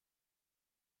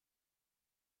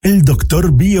El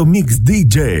Dr. Biomix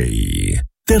DJ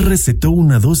te recetó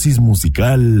una dosis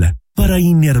musical para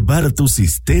inervar tu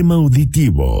sistema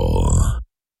auditivo.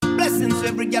 Blessings to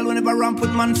every girl whenever I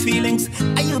put man feelings.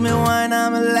 I use me wine,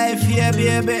 I'm alive, yeah,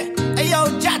 baby. Hey, yo,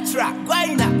 Jatra,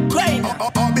 Guayna.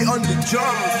 I'll be on the drum.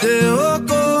 Debo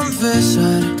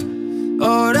confesar,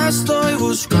 ahora estoy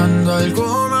buscando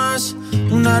algo más.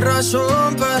 Una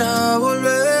razón para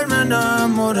volverme a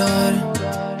enamorar.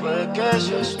 Puede que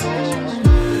seas tú.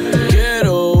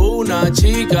 Quiero una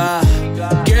chica,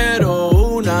 quiero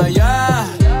una ya.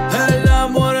 El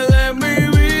amor de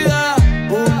mi vida,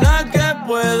 una que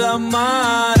pueda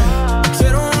amar.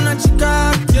 Quiero una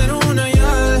chica, quiero una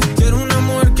ya. Quiero un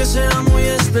amor que sea muy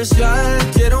especial.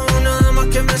 Quiero una dama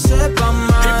que me sepa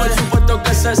amar. Y por supuesto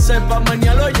que se sepa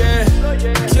mañana, oye.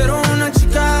 Quiero una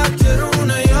chica, quiero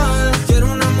una ya.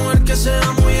 Quiero un amor que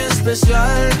sea muy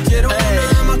especial. Quiero una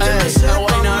dama que me sepa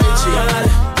amar.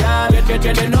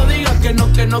 Que no digas que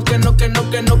no,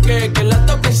 que la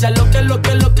toque sea lo que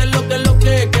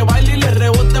baile y le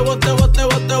rebote,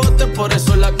 bote, por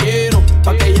eso la quiero,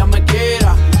 pa' que ella me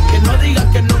quiera. Que no digas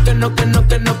que no,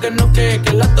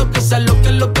 que la toque sea lo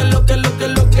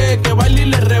que baile y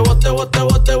le rebote,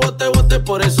 bote,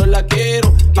 por eso la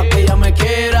quiero, pa' que ella me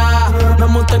quiera. Me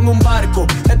monté en un barco,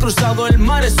 he cruzado el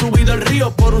mar, he subido el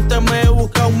río, por usted me he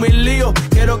buscado 1000 líos.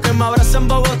 Quiero que me abrace en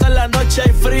Bogotá en la noche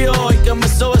hay frío y que me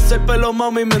sobes el pelo,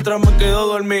 mami, mientras me quedo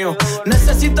dormido.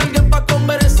 Necesito alguien pa'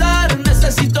 conversar,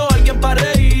 necesito alguien pa'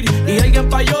 reír y alguien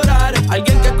pa' llorar,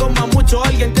 alguien que coma mucho,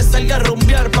 alguien que salga a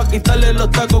rumbear pa' quitarle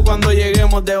los tacos cuando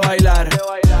lleguemos de bailar.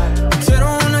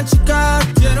 Quiero una chica,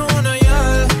 quiero una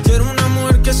ya, quiero un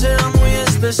amor que sea muy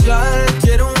especial,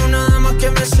 quiero una dama que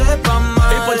me sepa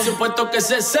amar. Y por supuesto que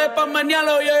se sepa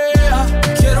mañana, yeah.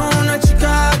 Quiero una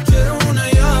chica, quiero una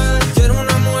ya, quiero un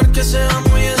amor que sea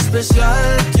muy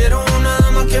especial, quiero una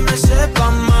dama que me sepa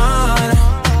amar.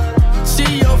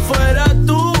 Si yo fuera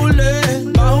tú, le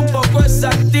bajo un poco esa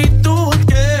actitud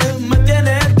que me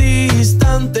tiene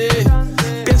distante.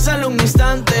 Piénsalo un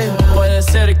instante, puede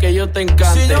ser que yo te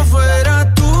encante. Si yo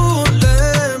fuera tú,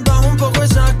 le bajo un poco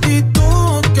esa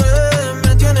actitud que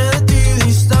me tiene de ti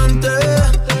distante.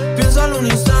 Piénsalo un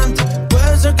instante,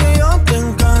 puede ser que yo te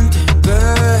encante,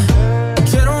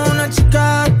 Quiero una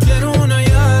chica, quiero una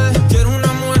ya, quiero un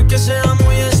amor que sea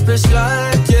muy especial,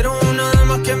 quiero una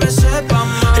dama que me sepa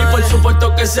amar. Y por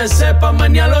supuesto que se sepa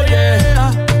mañana,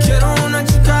 yeah. Quiero una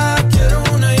chica, quiero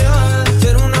una ya,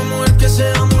 quiero un amor que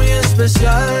sea muy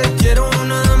especial, quiero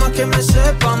una dama que me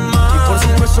sepa amar. Y por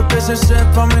supuesto que se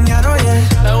sepa mañana,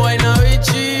 yeah. La vaina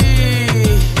bichi,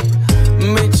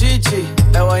 mi chichi,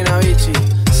 la vaina bichi,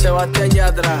 Sebastián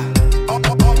Yatra,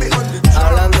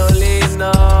 hablando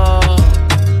lindo,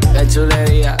 la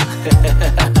chulería.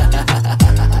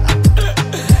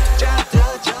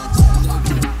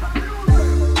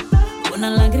 Una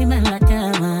lágrima en la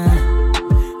cama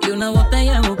y una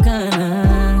botella de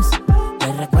Bucanas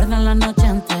me recuerdan la noche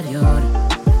anterior.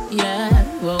 Yeah,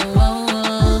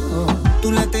 oh.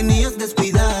 Tú la tenías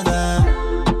descuidada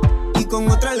y con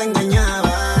otra la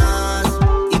engañabas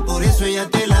y por eso ella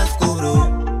te las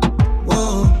cobró.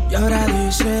 Y ahora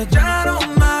dice ya no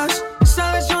más,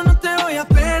 sabes yo no te voy a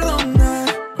perdonar.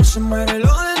 No se muere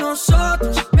lo de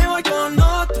nosotros, me voy con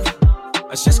otro,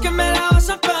 así es que me la vas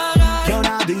a pagar. Y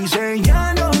ahora dice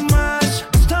ya no más,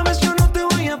 esta vez yo no te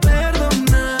voy a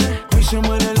perdonar. Hoy se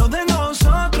muere lo de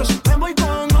nosotros, me voy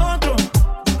con otro,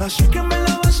 así que me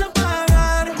la vas a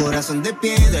pagar. Corazón de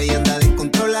piedra y anda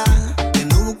descontrolada, que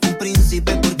no busca un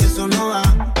príncipe porque eso no va.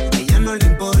 A ella no le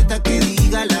importa que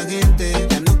diga la gente,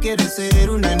 ya no quiere ser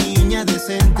una niña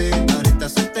decente. Ahora está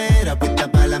soltera,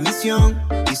 puesta para la misión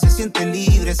y se siente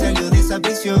libre, salió de esa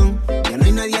prisión. Ya no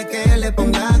hay nadie que le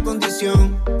ponga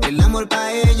condición, el amor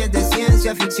para ella es de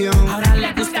ciencia ficción. Ahora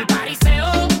le gusta el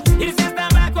pariseo, irse hasta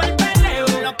abajo el peleo.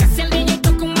 Lo que hace el DJ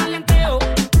toca un malenteo.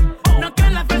 No cree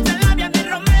en la falsa labia de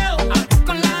Romeo. Ahora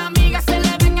con la amiga se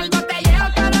le ven el botelleo.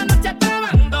 Cada noche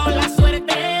probando la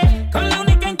suerte, con la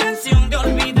única intención de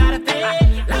olvidarte.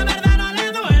 La verdad no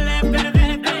le duele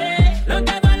perderte, lo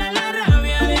que duele es la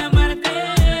rabia de amarte.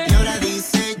 Y ahora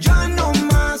dice ya no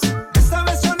más, esta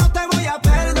vez yo no te voy a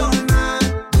perdonar.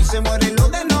 Hoy se muere lo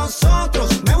de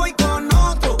nosotros, me voy con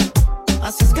otro,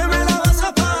 así es que me la vas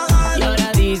a pagar. Y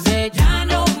ahora dice ya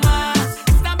no más,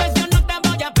 esta vez yo no te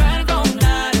voy a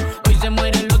perdonar. Hoy se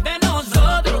mueren los de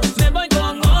nosotros, me voy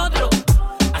con otro,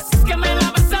 así es que me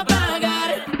la vas a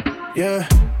pagar. Yeah.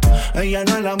 Ella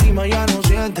no es la misma, ya no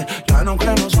siente, ya no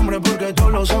cree en los hombres porque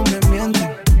todos los hombres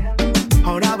mienten.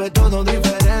 Ahora ve todo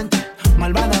diferente,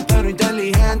 malvada pero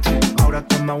inteligente. Ahora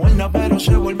está más buena pero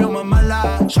se volvió más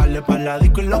mala. Sale para la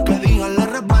disco y lo que diga le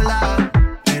resbala.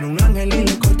 Era un ángel y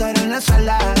le corta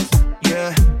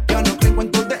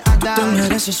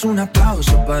mereces un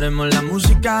aplauso, paremos la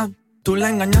música. Tú la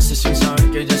engañaste sin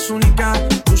saber que ella es única.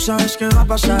 Tú sabes qué va a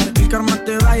pasar, el karma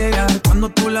te va a llegar cuando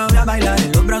tú la veas bailar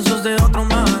en los brazos de otro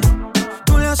man.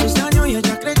 Tú le haces daño y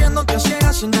ella creyendo que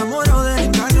ciega se enamoró del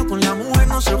engaño. Con la mujer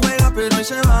no se juega, pero ahí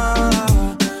se va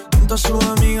junto a sus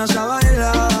amigas a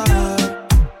bailar.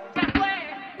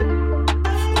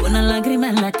 Una lágrima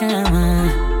en la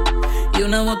cama y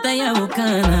una botella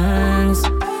Bucanas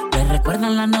le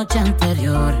recuerdan la noche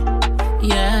anterior.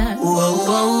 Yeah.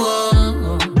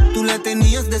 Tú la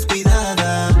tenías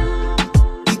descuidada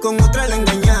y con otra la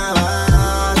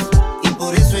engañabas y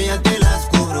por eso ella te las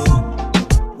cobró.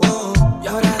 Y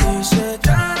ahora dice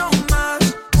ya no más,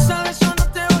 sabes yo no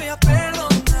te voy a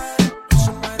perdonar.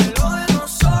 Eso muere lo de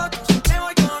nosotros, me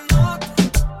voy con otro,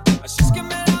 así es que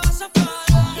me la vas a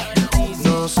pagar.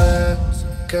 No sé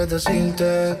qué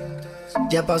decirte,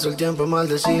 ya pasó el tiempo en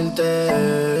maldecirte.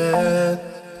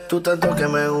 Tú tanto que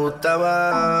me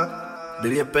gustaba,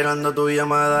 viví esperando tu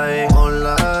llamada y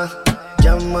hola,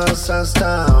 llamas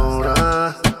hasta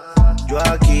ahora. Yo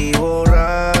aquí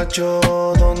borracho,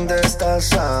 ¿dónde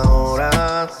estás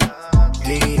ahora?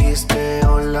 Dijiste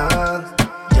hola,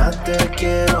 ya te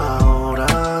quiero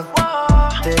ahora.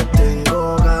 Te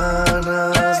tengo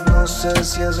ganas, no sé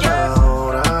si es la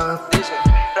hora.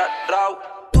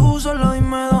 Tú solo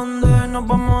dime dónde nos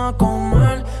vamos a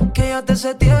comer, que ya te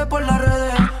seteé por las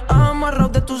redes. Amarrado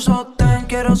de tu sostén,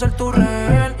 quiero ser tu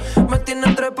rehén. Me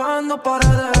tienes trepando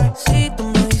paredes. Si tú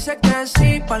me dices que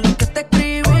sí, pa' lo que te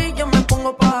escribí, yo me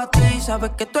pongo pa' ti.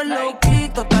 Sabes que tú eres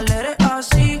loquito, tal eres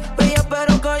así. Bella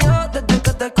pero callada desde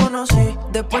que te conocí.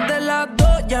 Después de las 2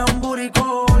 ya un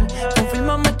buricol.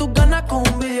 Confírmame tus ganas con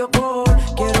un video call.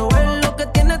 Quiero ver lo que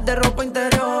tienes de ropa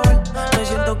interior. Me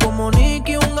siento como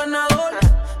Nicky, un ganador.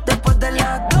 Después de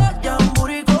las 2 ya un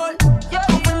buricol.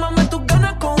 Confírmame tus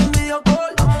ganas con un video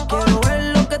call. Quiero ver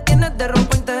lo que tienes de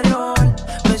ropa interior.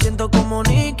 Me siento como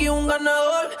Nicky, un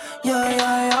ganador.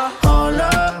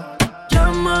 Hola,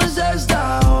 llamas a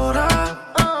esta hora.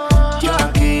 Yo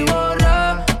aquí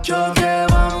borracho, ¿qué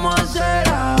vamos a hacer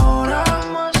ahora?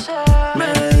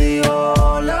 Me dijo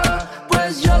hola,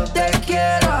 pues yo te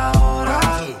quiero ahora.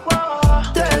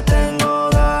 Te tengo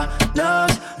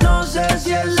ganas, no sé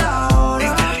si es la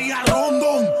hora.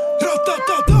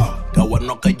 Qué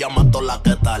bueno que llamas toda la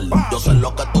que tal. Yo sé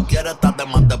lo que tú quieres, estás de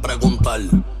más de preguntar.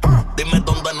 Dime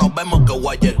dónde nos vemos que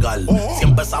voy a llegar. Si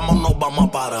empezamos nos vamos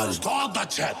a parar.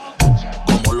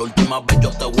 Como la última vez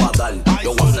yo te voy a dar.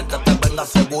 Yo voy a hacer que te venga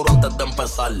seguro antes de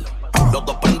empezar. Los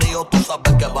dos prendidos, tú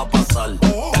sabes qué va a pasar.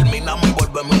 Terminamos y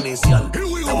volvemos a iniciar. Te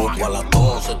busco a las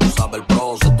 12, tú sabes el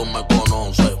proceso, tú me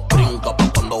conoces. Brinca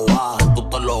pa' cuando bajes, tú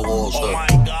te lo goces.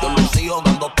 Yo lucío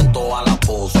dándote toda la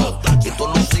pose. Y tú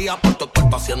lucías por tu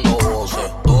cuerpo haciendo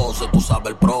voces. 12, tú sabes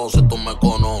el proceso, tú me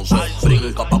conoces.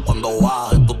 Brinca pa' cuando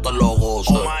bajes, tú te lo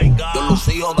goces. Yo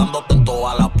lucío dándote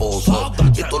toda la pose.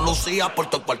 Y tú lucías por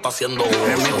tu cuerpo haciendo voces.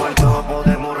 En mi cuarto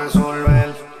podemos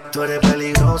resolver. Tú eres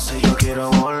peligroso y yo quiero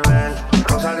volver.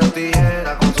 Rosario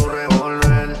Tijera con su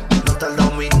revólver. No tarda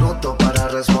un minuto para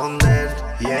responder.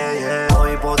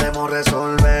 Hoy podemos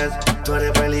resolver. Tú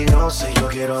eres peligroso y yo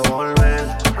quiero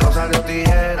volver. Rosario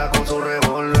Tijera con su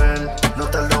revólver. No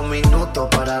tarda un minuto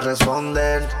para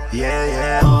responder.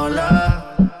 Hola,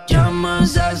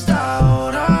 llamas a esta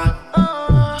hora.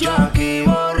 Yo aquí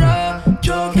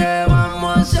borracho, ¿qué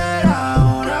vamos a hacer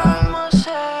ahora?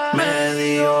 Me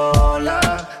dijo hola,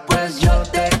 pues yo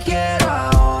te quiero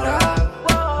ahora.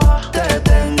 Te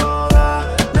tengo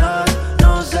ganas,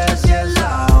 no sé si es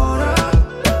la hora.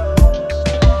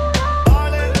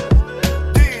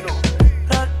 Valentino,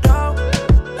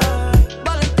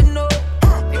 Valentino,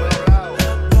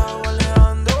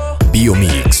 Alejandro.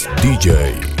 Biomix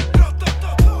DJ.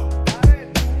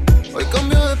 Hoy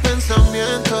cambió de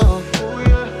pensamiento.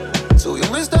 Subí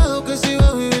un estado que se iba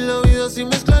a vivir la vida sin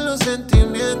mezclar los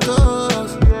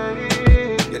sentimientos.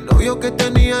 Y el novio que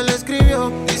tenía le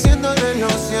escribió diciéndole lo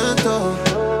siento,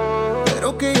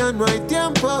 pero que ya no hay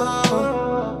tiempo.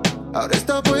 Ahora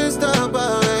está puesta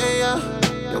pa' ella,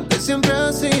 y aunque siempre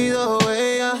ha sido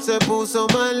ella, se puso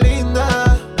más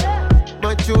linda,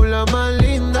 más chula, más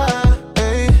linda.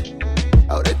 Ey.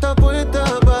 Ahora está puesta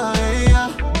pa' ella,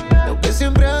 y aunque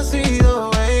siempre ha sido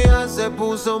ella, se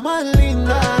puso más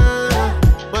linda,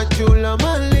 más chula,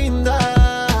 más linda.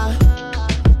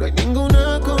 No hay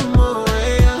ninguna como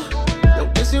ella, y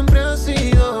aunque siempre ha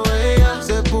sido ella,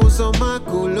 se puso más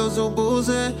culo,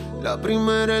 supuse. La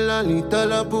primera en la lista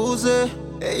la puse.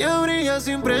 Ella brilla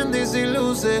sin prende y sin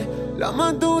luces. La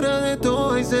más dura de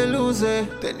todas y se luce.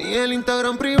 Tenía el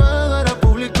Instagram privado, ahora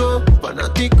público.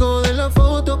 Fanático de la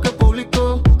foto que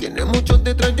publicó. Tiene muchos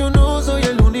detrás, yo no soy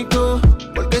el único.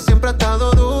 Porque siempre ha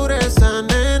estado duro.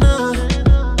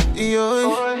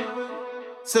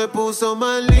 puso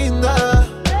más linda,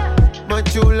 más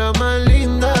chula, más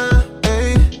linda,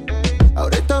 ey.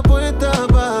 Ahora está puesta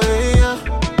pa' ella,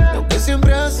 y aunque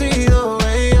siempre ha sido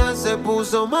ella, se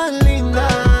puso más linda,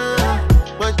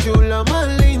 más chula, más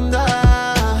linda.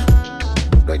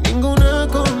 No hay ninguna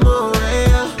como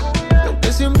ella, y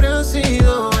aunque siempre ha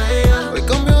sido ella, hoy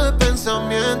cambió de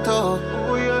pensamiento.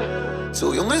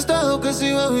 Subió un estado que se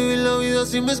iba a vivir la vida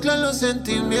sin mezclar los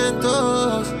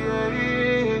sentimientos.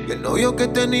 Y el novio que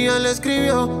tenía le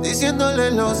escribió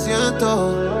diciéndole lo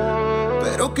siento,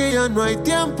 pero que ya no hay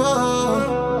tiempo.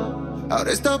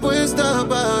 Ahora está puesta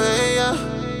pa' ella,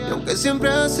 y aunque siempre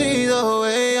ha sido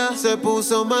ella, se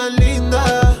puso más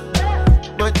linda,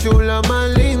 más chula, más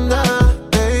linda,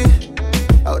 ey.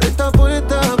 Ahora está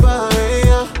puesta pa'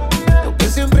 ella, y aunque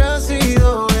siempre ha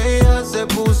sido ella, se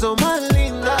puso más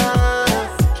linda,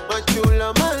 más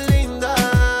chula, más linda.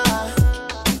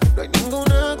 No hay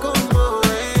ninguna como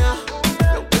ella, y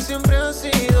aunque siempre ha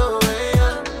sido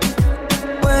ella.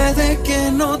 Puede que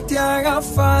no te haga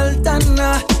falta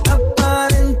nada,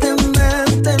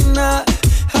 aparentemente nada.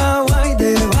 Hawaii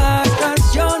de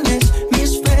vacaciones,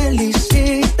 mis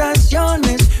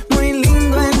felicitaciones. Muy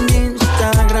lindo en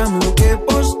Instagram lo que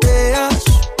posteas,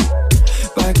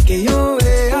 pa' que yo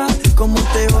vea cómo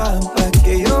te va, pa'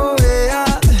 que yo vea.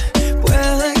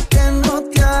 Puede que no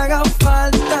te haga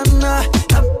falta nada,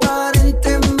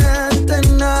 aparentemente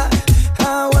nada.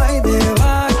 Hawaii de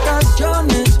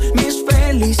vacaciones, mis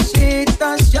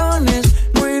felicitaciones.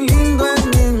 Muy lindo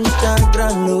en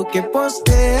Instagram lo que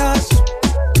posteas,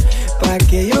 pa'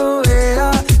 que yo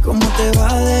vea cómo te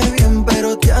va de bien,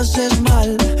 pero te haces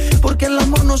mal, porque el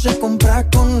amor no se compra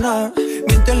con nada.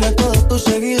 Miéntele a todos tus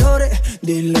seguidores,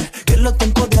 dile que los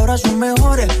tiempos de ahora son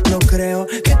mejores. No creo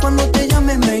que cuando te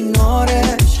llame me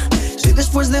ignores, si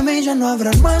después de mí ya no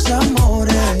habrá más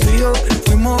amores. Tú y yo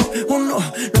fuimos uno,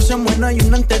 no hacemos nada y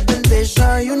uno antes del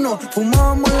desayuno.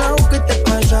 Fumábamos el agua que te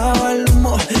pasaba el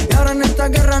humo, y ahora en esta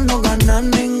guerra no gana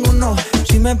ninguno.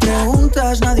 Si me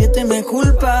preguntas, nadie te me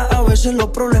culpa, a veces los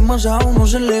problemas a uno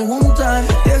se le juntan.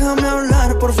 Déjame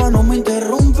hablar, porfa, no me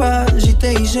interrumpas. Si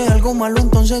te hice algo malo,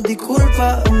 entonces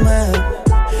discúlpame.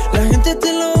 La gente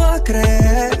te lo va a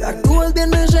creer, actúas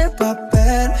bien ese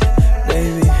papel,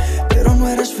 baby, pero no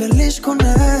eres feliz con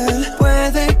él.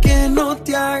 Puede que no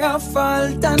te haga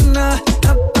falta nada,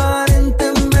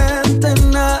 aparentemente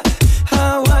nada.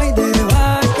 Hawaii de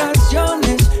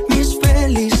vacaciones, mis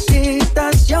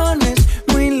felicitaciones.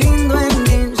 Muy lindo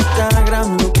en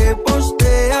Instagram lo que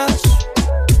posteas,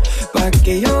 pa'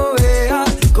 que yo vea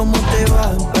cómo te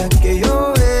va, pa' que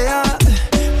yo vea.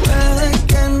 Puede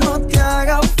que no te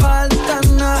haga falta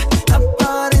nada,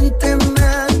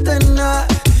 aparentemente nada.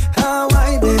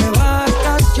 Hawaii de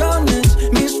vacaciones,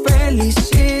 mis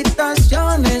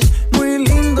felicitaciones. Muy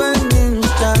lindo en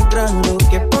Instagram lo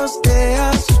que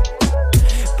posteas,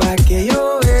 pa' que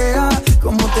yo vea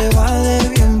cómo te va de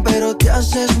bien, pero te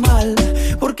haces mal,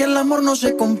 porque el amor no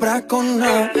se compra con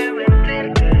nada.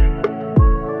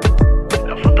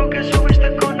 La foto que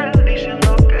subiste con él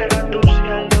diciendo que era tu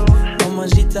cielo.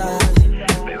 Mamacita,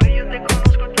 Bebé, yo te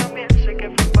conozco también, sé que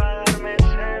fue para darme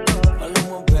celos.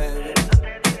 Paloma, baby.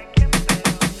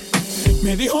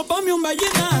 Me dijo ponme un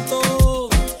vallenato,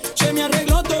 se me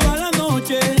arregló toda la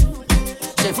noche,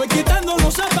 se fue quitando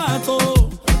los zapatos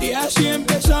y así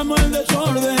empezamos el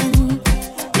desorden.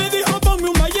 Me dijo ponme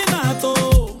un vallenato,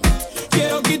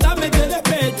 quiero quitarme este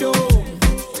despecho,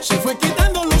 se fue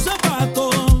quitando los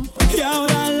zapatos y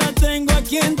ahora la tengo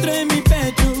aquí entre mi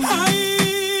pecho.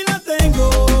 Ahí la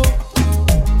tengo,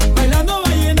 bailando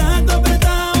vallenato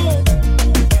apretado,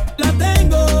 la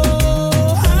tengo.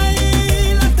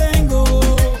 Ahí la tengo,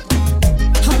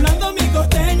 hablando mi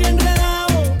costeño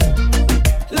enredado,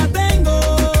 la tengo.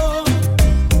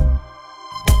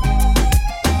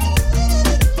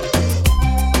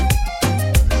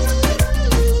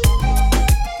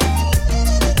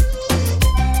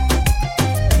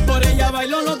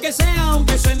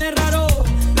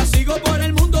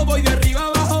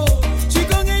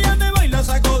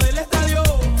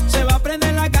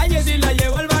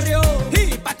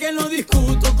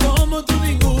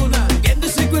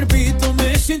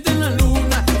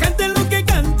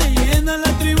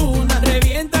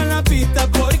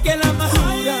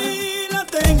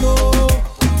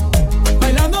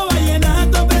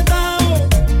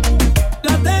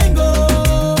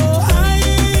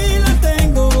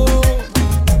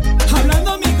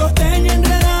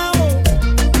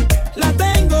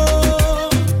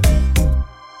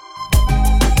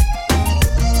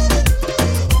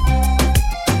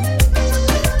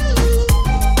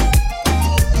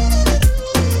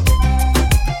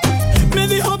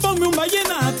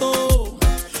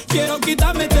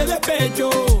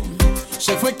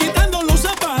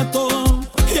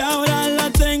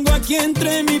 aquí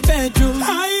entre mi pecho.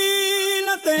 Ahí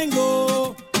la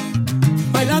tengo,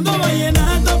 bailando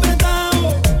vallenato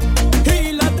apretado.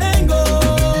 Y la tengo,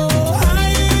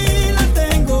 ahí la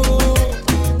tengo,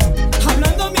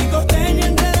 hablando mi costeño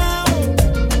enredado.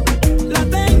 La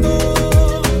tengo,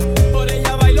 por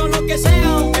ella bailo lo que sea,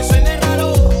 aunque suene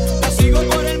raro. La sigo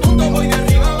por el mundo, voy de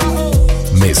arriba abajo.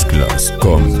 Mezclas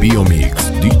con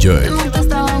Biomix DJ. No te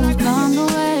estaba buscando,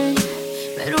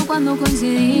 pero cuando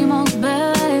coincidimos,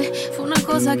 bebé, fue una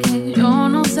cosa que yo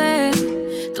no sé.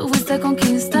 Tú fuiste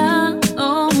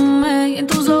conquistándome y en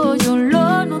tus ojos yo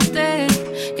lo noté,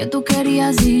 que tú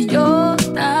querías y yo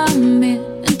también.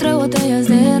 Entre botellas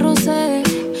de rosé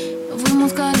nos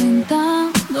fuimos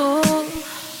calentando.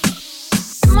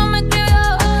 Mamá me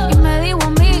escribió y me dijo a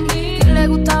mí que le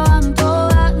gustaban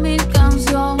todas mis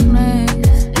canciones.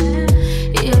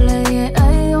 Y yo le dije,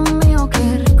 ay Dios mío,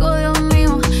 qué rico, Dios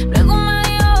mío. Luego me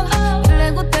dijo que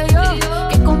le gusté yo,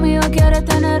 que conmigo quiere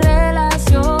tener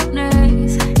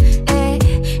relaciones.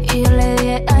 Y yo le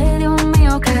dije, ay Dios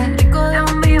mío, qué rico,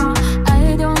 Dios mío.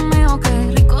 Ay Dios mío,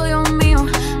 qué rico, Dios mío.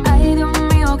 Ay Dios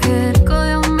mío, qué rico,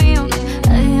 Dios mío.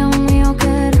 Ay Dios mío,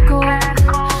 qué rico.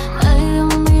 Ay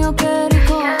Dios mío, qué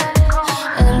rico.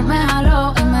 Él me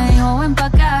jaló y me dijo, ven pa'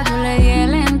 acá. Yo le dije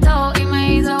lento y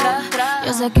me hizo.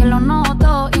 Yo sé que lo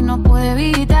noto y no pude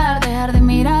evitar dejar de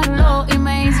mirarlo y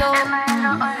me hizo.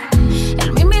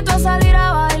 Él me invitó a salir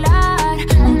a bailar,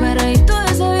 un perreíto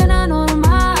de ese bien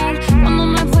anormal. Cuando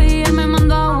me fui él me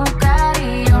mandó a buscar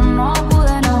y yo no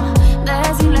pude no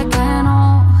decirle que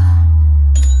no.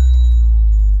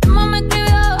 Mamá me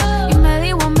escribió y me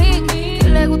dijo a mí que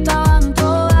le gustaban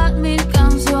todas mis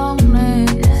canciones.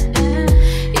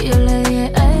 Y yo le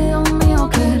dije, ay Dios mío,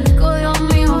 qué rico, Dios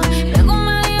mío. Luego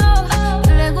me dijo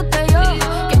que le gusté yo,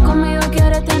 que conmigo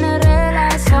quiere tener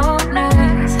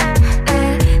relaciones.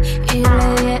 Y yo le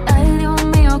dije, ay Dios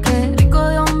mío, qué rico,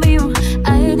 Dios mío.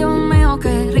 Ay Dios mío,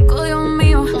 qué rico, Dios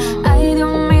mío. Ay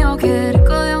Dios mío, qué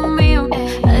rico, Dios mío.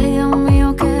 Ay Dios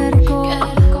mío, qué rico.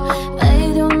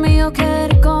 Ay Dios mío, qué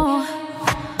rico.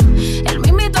 Él me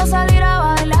invitó a salir a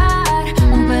bailar,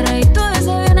 un perreíto de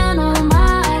ese bien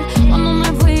anormal. Cuando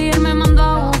me fui él me mandó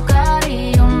a buscar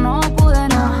y yo no pude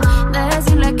no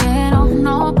decirle que no,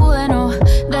 no pude no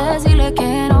decirle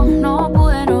que no, no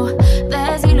pude no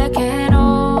decirle que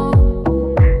no.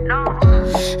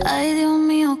 Ay Dios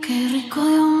mío, qué rico,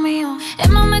 Dios mío.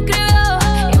 Emma me escribió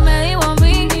y me dijo a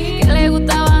mí que le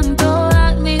gustaban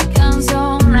todas mis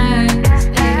canciones.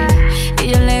 Y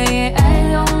yo le dije, ay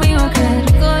Dios mío, qué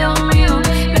rico, Dios mío.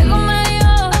 Luego me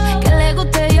dijo que le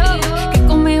gusté yo, que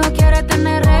conmigo quiere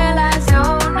tener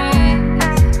relaciones.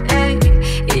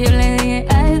 Y yo le dije,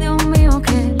 ay Dios mío,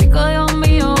 qué rico, Dios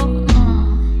mío.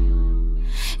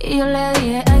 Y yo le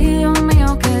dije, ay Dios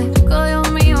mío, qué rico,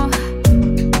 Dios mío.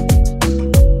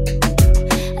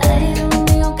 Ay Dios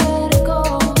mío, qué rico.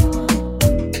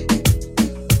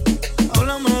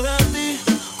 Háblame de ti,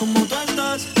 cómo tú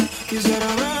estás, quisiera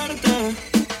verte.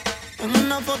 En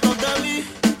una foto te vi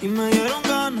y me dieron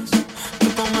ganas de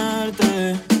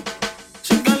comerte.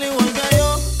 Sé que al igual que yo,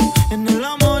 en el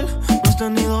amor no has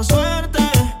tenido suerte,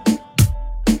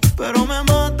 pero me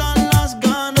matan las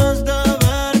ganas de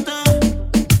verte.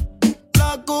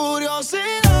 La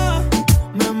curiosidad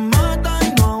me mata y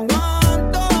no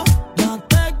aguanto. Ya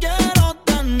te quiero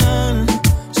tener,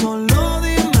 solo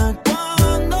dime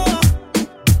cuándo.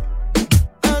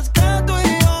 Es que tú y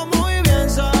yo muy bien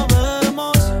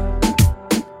sabemos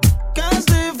que es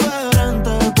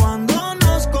diferente cuando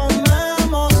nos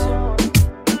comemos.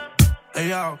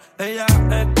 Ella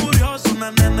es curiosa,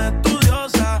 una nena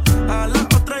estudiosa. A la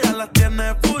otra ya la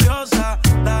tiene furiosa.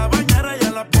 La bañera ya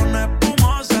la pone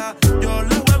espumosa. Yo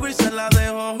le juego y se la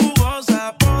dejo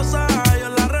jugosa. Posa, yo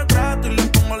la retrato y le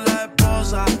pongo la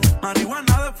esposa.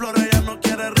 Marihuana de flores, ella no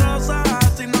quiere rosa.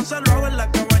 Si no se lo hago en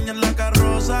la cabaña, en la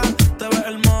carroza. Te ves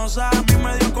hermosa, a mí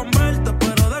me dio con verte,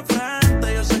 pero de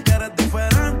frente. Yo sé que eres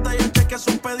diferente. Yo chequeé su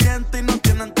expediente y no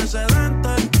tiene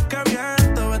antecedentes. Qué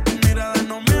bien, te ves, tu mirada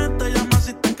no miente. Llama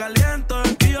si te caliento,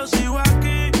 y yo sigo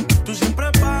aquí. Tú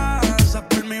siempre pasas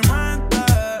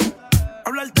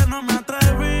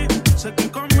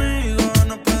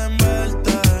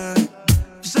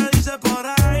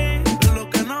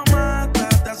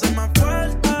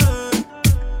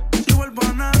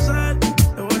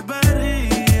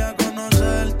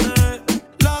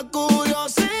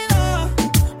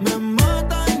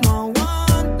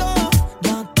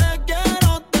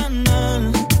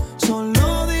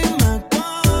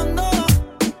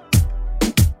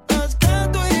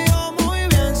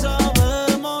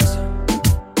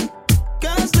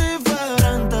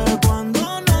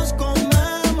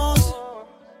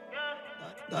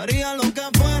Haría lo que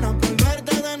fuera por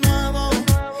verte de nuevo.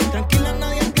 Tranquila,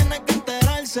 nadie tiene que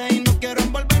enterarse. Y no quiero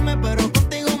envolverme, pero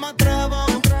contigo me atrevo.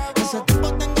 Hace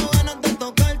tiempo tengo ganas de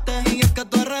tocarte. Y es que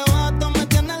tu arrebato me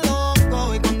tiene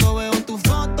loco. Y cuando veo tu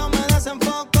foto me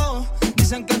desenfoco.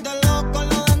 Dicen que es de loco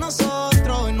lo de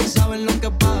nosotros. Y no saben lo que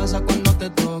pasa cuando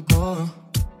te toco.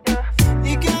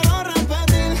 Y quiero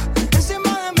repetir,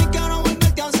 encima de mí quiero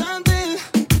volverte a sentir.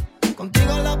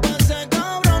 Contigo la pasé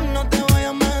cabrón, no te voy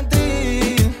a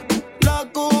mentir. La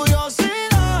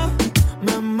curiosidad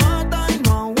me mata y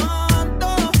no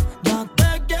aguanto. Ya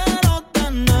te quiero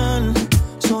tener,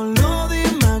 solo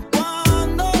dime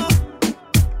cuándo.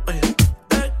 Oye,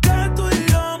 es que tú y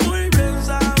yo muy bien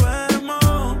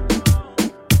sabemos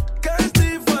que es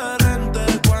diferente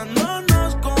cuando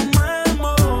nos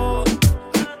comemos.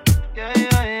 Yeah,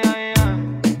 yeah, yeah, yeah.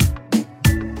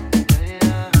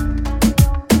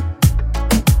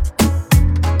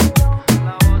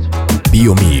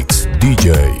 Biomix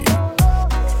DJ.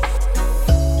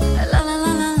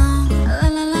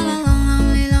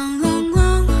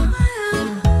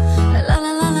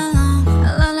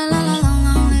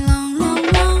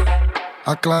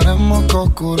 Aclaremos que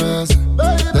oscurece,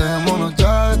 dejémonos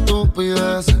ya de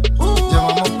estupideces.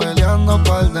 Llevamos peleando un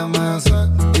par de meses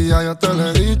y ya yo te lo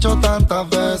he dicho tantas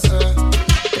veces.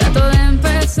 Trato de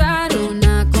empezar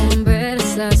una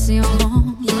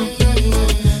conversación,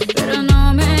 pero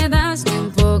no me das ni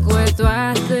un poco de tu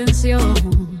atención.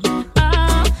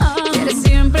 Quieres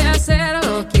siempre hacer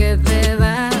lo que te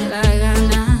da la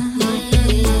gana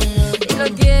y lo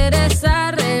quieres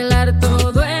arreglar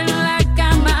todo en la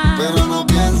cama. Pero no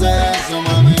pienses eso,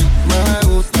 mami, me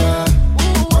gusta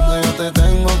cuando yo te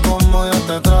tengo como yo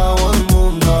te trago el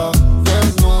mundo.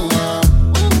 Desnuda,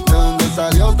 de donde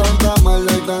salió tanta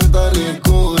maldad y tanta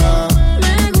ricura.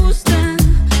 Me gusta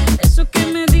eso que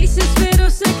me dices, pero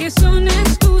sé que son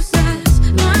excusas.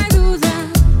 No hay duda,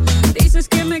 dices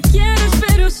que me quieres,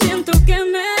 pero siento que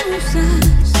me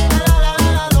usas.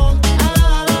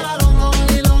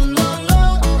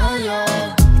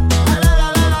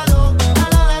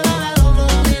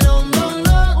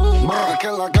 Es que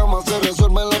en la cama se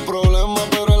resuelven los problemas,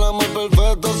 pero el amor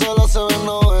perfecto solo se ve en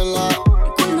novela.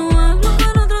 Cuando hablo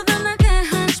con otro te me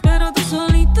quejas, pero tú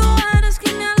solito eres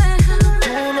quien me aleja.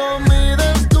 Tú no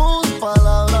mides tus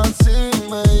palabras si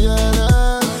me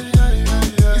hieres.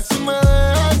 Y si me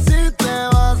dejas y te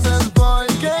vas es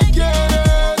porque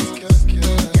quieres.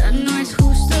 Ya no es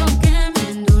justo que me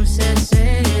endulces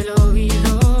el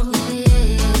oído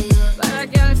para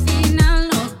que al final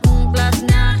no cumplas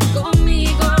nada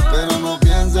conmigo. Pero no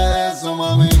pienses eso,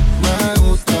 mami, me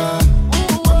gusta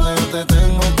cuando yo te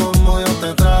tengo como yo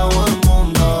te trago el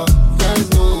mundo.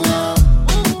 Desnuda,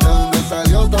 de donde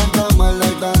salió tanta maldad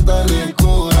y tanta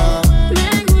ricura. Me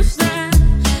gusta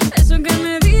eso que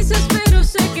me dices, pero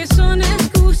sé que son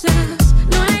excusas.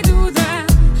 No hay duda,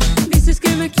 dices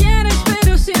que me quieres,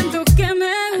 pero siento que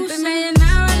me usas. Antes me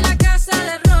llenaba la casa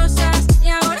de rosas y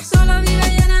ahora solo vive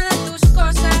llena de tus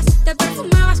cosas. Te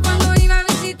perfumabas cuando iba a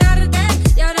visitarte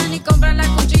y ahora ni compras la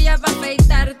cuchilla para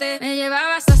afeitarte. Me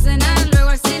llevabas a cenar, luego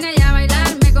al cine y a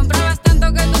bailar. Me comprabas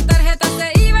tanto que tu tarjeta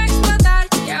se iba a explotar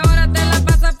y ahora te la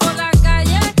pasas por la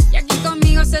calle y aquí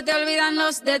conmigo se te olvidan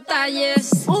los detalles.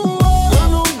 Yo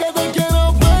nunca te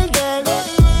quiero perder.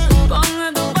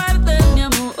 Ponme tu parte, mi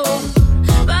amor.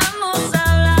 Vamos a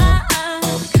hablar,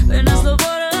 ven hazlo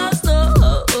por los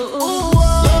dos.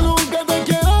 Yo nunca te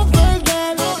quiero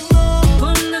perder.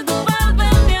 Ponme tu parte,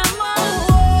 mi amor.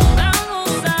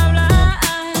 Vamos a hablar,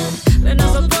 ven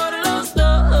hazlo por los dos.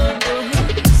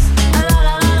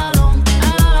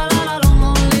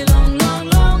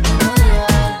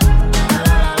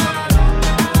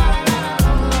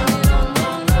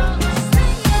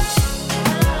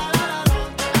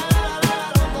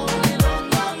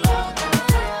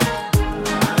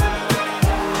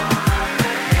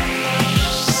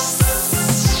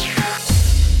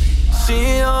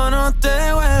 Si yo no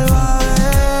te vuelvo a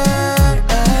ver,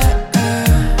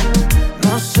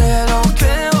 no sé lo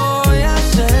que voy a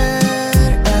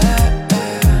hacer,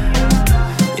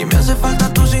 y me hace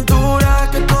falta tu cintura,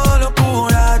 que todo lo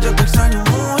cura. Yo te extraño,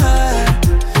 mujer,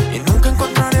 y nunca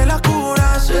encontraré la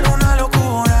cura. Será una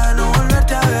locura no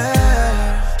volverte a ver.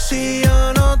 Si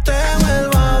yo no te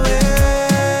vuelvo a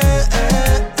ver,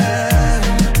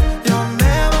 yo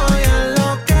me voy a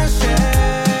enloquecer,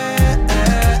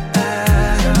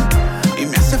 y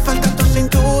me hace falta tu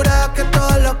cintura, que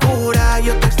todo lo cura.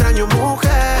 Yo te extraño,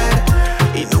 mujer,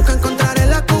 y nunca encontraré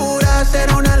la cura.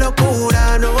 Será una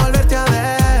locura no volverte a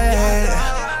ver.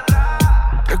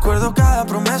 Recuerdo cada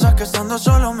promesa que estando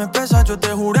solo me pesa. Yo te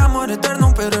juré amor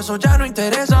eterno, pero eso ya no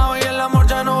interesa. Hoy el amor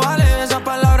ya no vale, esa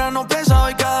palabra no pesa.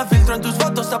 Hoy cada fin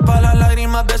para las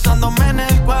lágrimas besándome en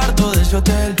el cuarto de ese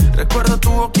hotel. Recuerdo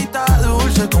tu boquita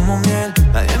dulce como miel.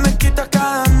 Nadie me quita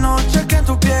cada noche que en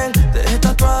tu piel dejé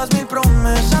tatuadas mil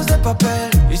promesas de papel.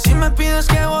 Y si me pides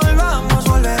que volvamos,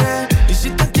 volveré. Y si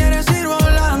te quieres ir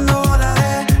volando,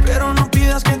 volaré. Pero no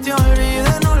pidas que te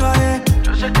olvide, no lo haré.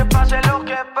 Yo sé que pase lo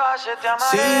que pase, te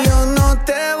amaré. Si yo no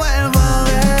te vuelvo a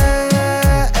ver,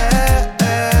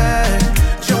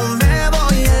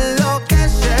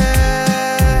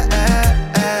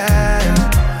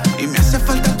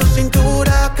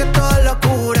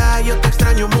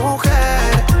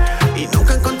 mujer, y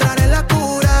nunca encontraré la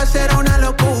cura. Será una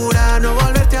locura no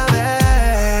volverte a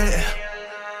ver.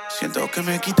 Siento que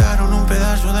me quitaron un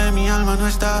pedazo de mi alma, no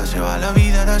está. Se va la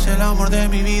vida, eras el amor de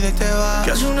mi vida y te vas.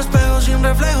 Que hace un espejo sin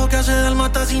reflejo, que hace del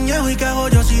mata sin llevo. Y que hago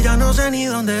yo si ya no sé ni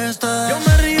dónde estás. Yo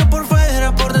me río por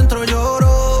fuera, por dentro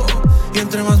lloro. Y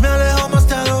entre más me alejo, más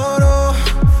te adoro.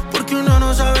 Porque uno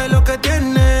no sabe lo que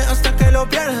tiene hasta que lo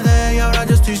pierde. Y ahora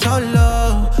yo estoy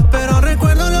solo, pero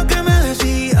recuerdo lo que me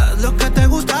decías, lo que te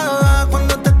gustaba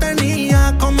cuando te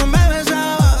tenía, cómo me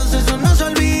besabas. Eso no se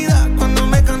olvida cuando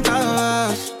me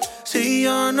cantabas. Si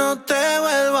yo no te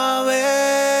vuelvo a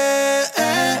ver,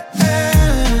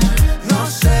 no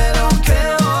sé lo que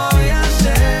voy a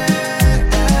hacer.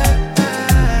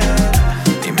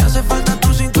 Y me hace falta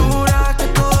tu cintura, que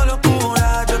todo lo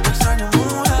cura. Yo te extraño,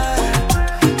 mujer,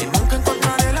 y nunca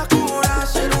encontraré la cura.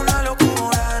 Será una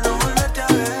locura no volverte a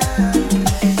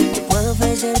ver. Puedo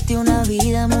ofrecerte una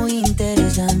vida muy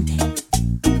interesante,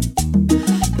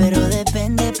 pero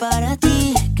depende para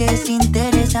ti que es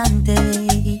interesante.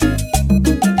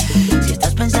 Si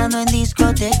estás pensando en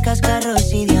discotecas,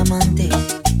 carros y diamantes,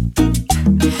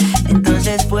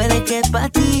 entonces puede que para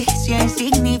ti sea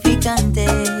insignificante.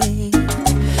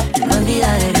 No es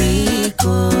vida de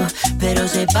rico, pero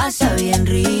se pasa bien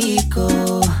rico.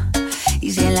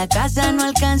 Y si en la casa no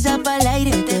alcanza para el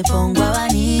aire, te pongo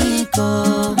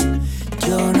abanico.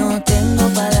 Yo no tengo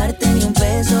pa' darte ni un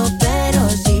peso, pero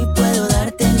sí puedo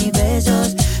darte mis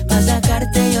besos. Pa'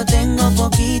 sacarte yo tengo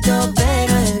poquito,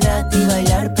 pero es gratis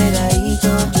bailar pegadito.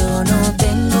 Yo no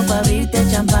tengo pa' abrirte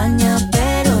champaña,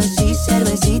 pero sí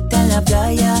cervecita en la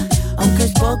playa. Aunque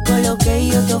es poco lo que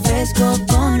yo te ofrezco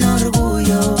con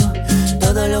orgullo,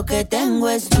 todo lo que tengo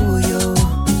es tuyo.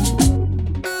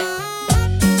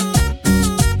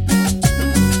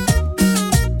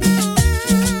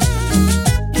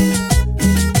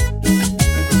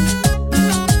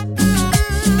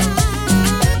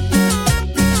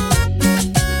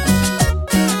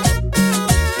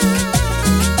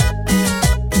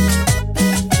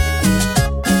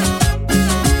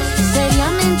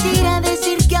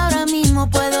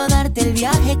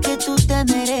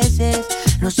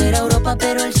 No será Europa,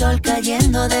 pero el sol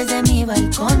cayendo desde mi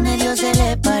balcón medio se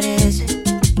le parece.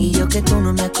 Y yo que tú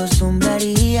no me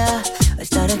acostumbraría a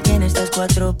estar aquí en estas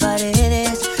cuatro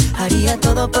paredes. Haría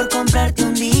todo por comprarte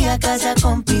un día casa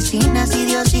con piscina si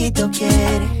Diosito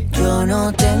quiere. Yo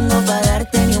no tengo pa'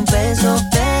 darte ni un peso,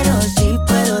 pero sí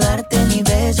puedo darte mis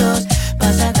besos.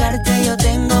 Pa' sacarte yo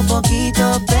tengo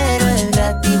poquito, pero es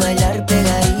gratis bailar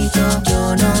pegadito.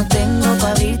 Yo no tengo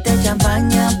pa' abrirte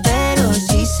champaña, pero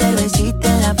sí cervecita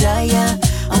en la playa.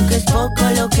 Aunque es poco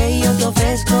lo que yo te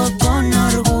ofrezco con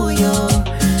orgullo,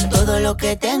 todo lo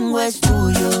que tengo es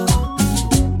tuyo.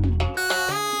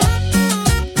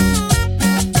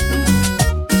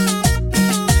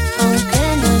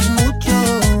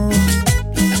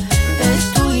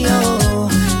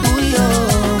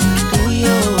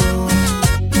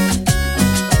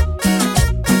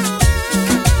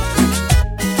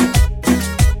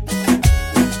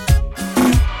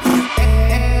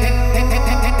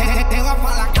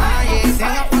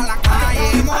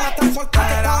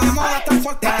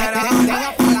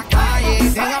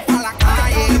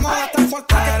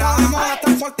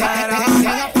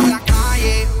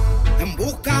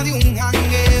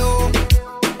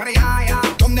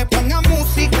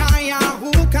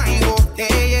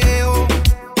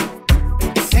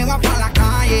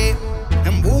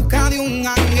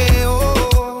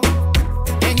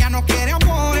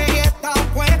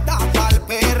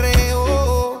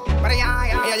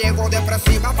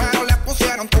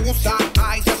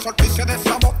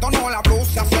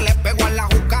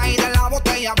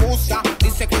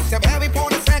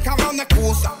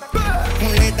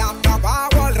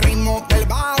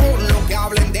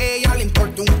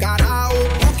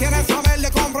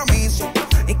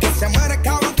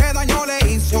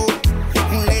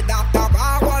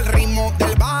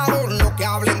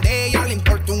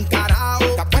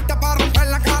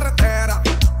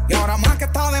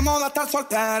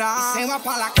 soltera. Se va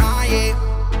pa' la calle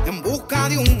en busca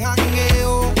de un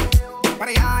jangueo.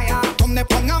 Para allá, donde donde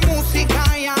ponga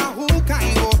música y ajuca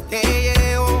y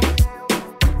botelleo.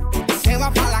 Se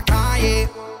va pa' la calle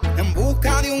en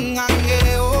busca de un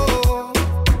jangueo.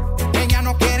 Ella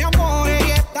no quiere amor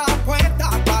y está puesta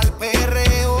pa'l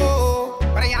perreo.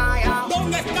 Pero ya.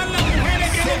 ¿Dónde están las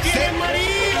mujeres que no quieren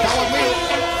marido? Estamos vivos.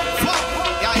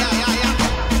 Ya.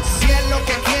 Si es lo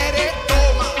que quiere,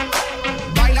 toma.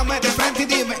 Báilame de frente y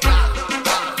dime.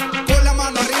 Con la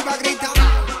mano arriba grita.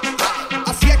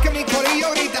 Así es que mi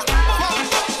corillo grita.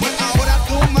 Pues ahora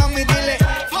tú, mami, dile.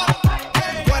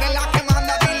 Tú eres la que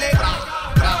manda, dile.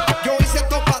 Yo hice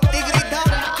esto pa' ti, grita.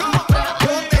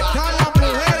 ¿Dónde están las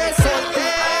mujeres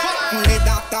solteras? Le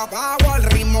da tabaco al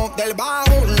ritmo del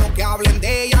bajo. Lo que hablen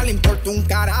de ella le importa un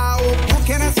carajo. No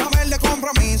quieren saber de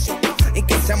compromiso. Y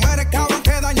que se muere el cabrón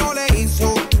que daño le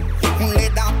hizo. Le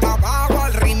da tabaco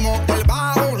al ritmo del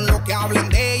bajo. Lo que hablen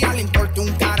de ella le importa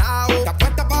un carajo. Está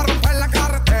puesta para romper la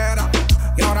carretera.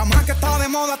 Y ahora más que está de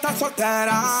moda está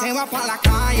soltera. Se va pa' la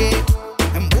calle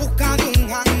en busca de un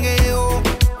jangueo.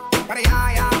 Pero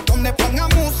ya, donde ponga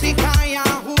música y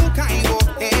ajuca y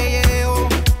botelleo.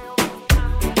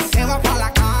 Se va pa'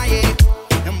 la calle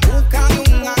en busca de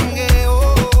un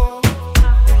jangueo.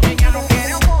 Ella no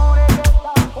quiere amor.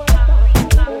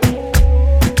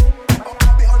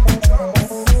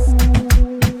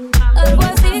 Algo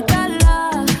así,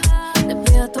 Carla, te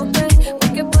pido a tope,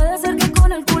 porque puede ser que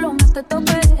con el culo más te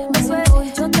tope. Me suelto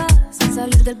y chota, sin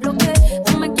salir del bloque.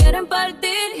 No me quieren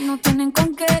partir y no tienen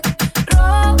con qué.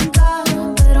 Ronca,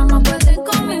 pero no pueden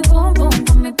con mi pum pum,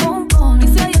 con mi pum pum. Y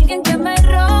si hay alguien que me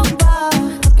rompa,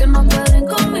 porque no pueden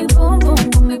con mi pum pum,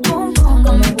 con mi pum pum,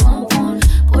 con mi pum pum.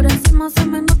 Por encima se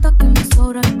me nota que me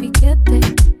sobra el piquete.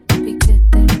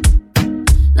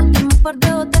 No tengo un par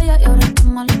de botellas y ahora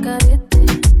estamos al carete.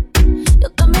 Yo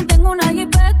también tengo una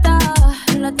jipeta,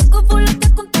 la tengo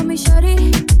fulete con toda mi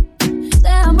shorty.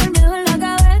 Dejamos el miedo en la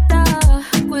gaveta,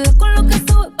 cuida con lo que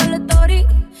sube para la story.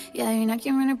 Y adivina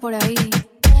quién viene por ahí.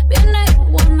 Viene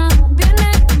Juana,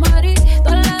 viene Mari,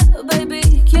 todas las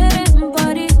baby quieren un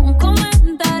party. Un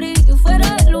comentario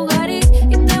fuera de lugar y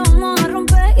te vamos a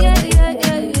romper, yeah.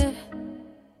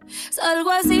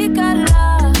 Salgo así,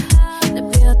 Carla, te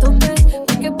pido a tope,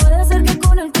 porque puede ser que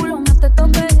con el culo más te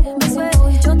tope. Me suelto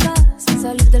y chota, sin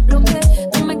salir del bloque.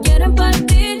 No me quieren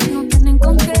partir, no tienen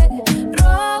con qué.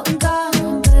 Ronca,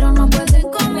 pero no pueden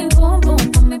con mi pum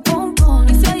pum, con mi pum pum.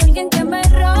 Y si hay alguien que me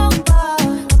rompa,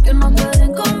 porque no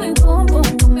pueden con mi pum pum,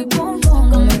 con mi pum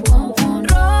pum, con mi pum pum.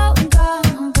 Ronca,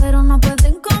 pero no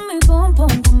pueden con mi pum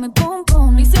pum, con mi pum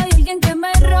pum. Y si hay alguien que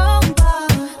me rompa,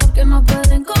 porque no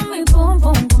pueden con mi pum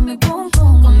pum, con mi pum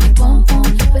pum, con mi pum pum.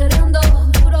 Esperando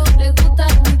duro, le gusta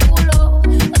mi culo.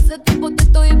 Hace tiempo te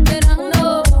estoy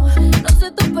esperando. No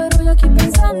sé tú, pero yo aquí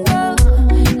pensando.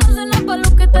 No sé nada pa'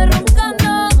 lo que te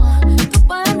roncando. Tú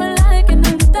pa' darme la de que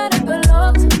necesitar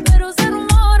veloz. Pero se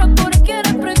rumora por ahí que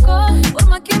eres precoz. Por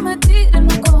más que me tire,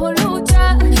 no cojo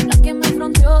lucha. La que me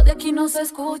fronteó de aquí no se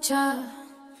escucha.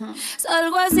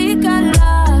 Salgo así,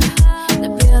 Carla, te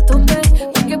pido a tope,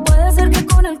 porque puede ser que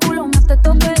con el culo más te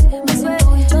tope. Me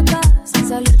suelto y chota, sin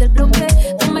salir del bloque.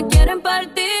 No me quieren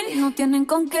partir y no tienen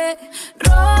con qué.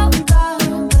 Ronca,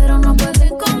 pero no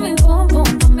pueden con mi pum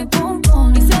pum, con mi pum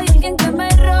pum. Y si hay alguien que me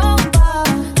rompa,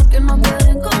 porque no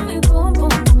pueden con mi pum pum,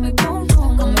 con mi pum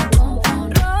pum, con mi pum pum.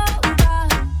 Ronca.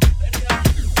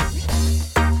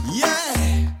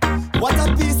 Yeah, what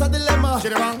a piece of dilemma.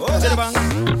 Chiribang.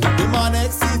 The man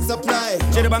exceeds supply.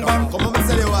 Chiribang. Come on, me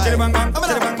say the why. Chiribang.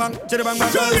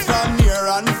 Girls from near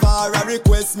and far a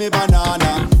request me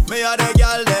banana. Me a the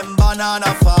girl them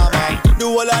banana farmer. The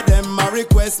whole of them a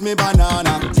request me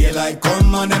banana. Daylight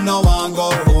come and them no want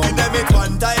go home. Give them it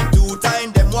one time, two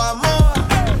time, them want more.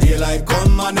 Daylight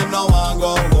come and them no want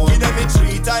go home. Give them it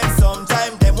three times,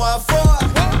 sometime them want four.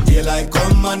 Daylight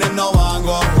come and them no want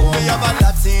go home. Me have a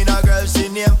Latina girl, she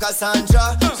named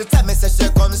Cassandra. She tell me say she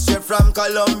comes straight from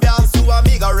Colombia. So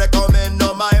amiga recommend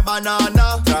no my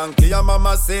banana. Tranquila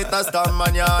mamacita esta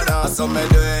mañana. So me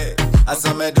do it.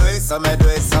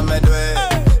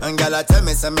 And girl tell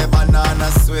me say me banana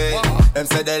sweet. Them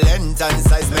say the length and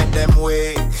size make them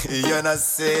wait. You know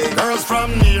see. Girls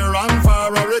from near and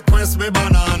far a request me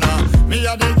banana. Me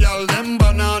a the girl them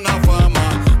banana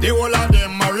farmer. The whole of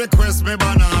them a request me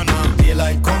banana.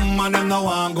 Daylight come and them no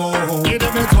want go home. Give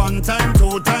them it one time,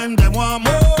 two time, them want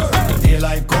more.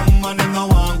 Daylight come and them no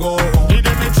want go home. Give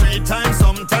them it three times,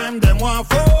 sometime them want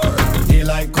four.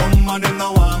 Daylight come and them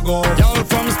no want go home. Y'all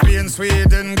from Spain,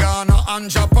 Sweden, Ghana and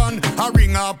Japan. I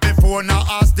ring up the phone,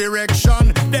 I ask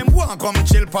direction. Them want want come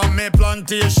chill pon me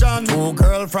plantation. Two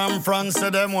girl from France, say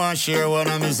them want share one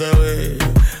of me say we.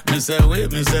 Me say we.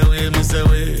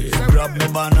 Grab me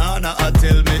banana and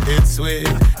tell me it's sweet.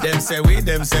 Them say we.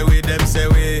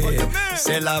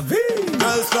 C'est la vie.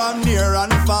 Girls from near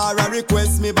and far a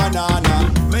request me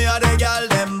banana. Me a the girl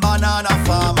them banana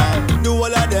farmer. Do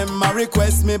all of them a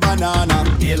request me banana.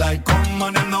 Daylight come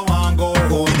and them no want go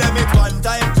home. Give them it 1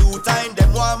 time, 2 time,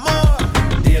 them want more.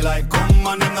 Daylight come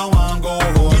and them no want go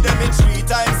home. Give them it 3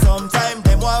 times, sometime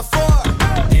them want 4.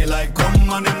 Daylight come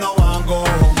and them no want go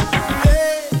home.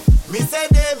 Hey, me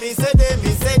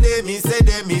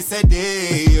say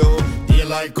they, yo.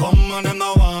 Daylight come and them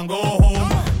no want go home.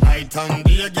 Night and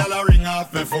day, gyal a ring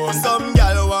off me phone. Some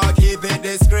gyal want keep it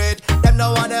discreet. Them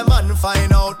no want them man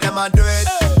find out them a do it.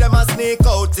 Them a sneak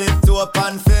out tip to up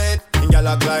and fit. And gyal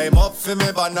a climb up for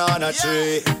me banana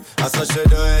tree. So she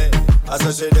do it.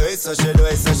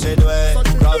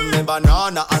 Grab me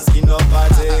banana and skin up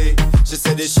party. She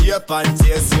said the shape and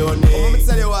taste unique. Let me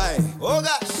tell you why. Oh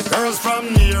gosh. Girls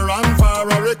from near and far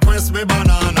a request me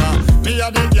banana. Me a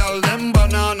the gyal them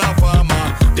banana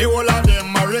farmer. The whole of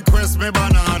them a request me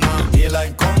banana.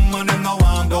 Daylight come and them no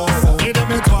want go. Give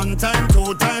them it 1 time,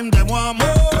 2 time, them want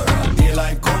more.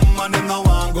 Daylight come and them no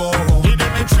want go. Give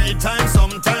them it 3 times,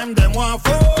 sometime them want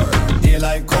 4.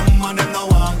 Daylight come and them no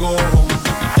want go.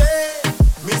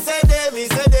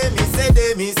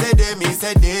 Me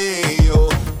say they, yo.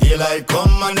 Daylight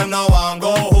come and them no want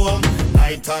go home.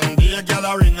 Night and day, gyal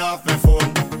a ring off me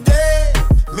phone.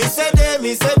 Me say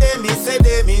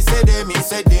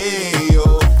they,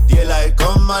 yo. Daylight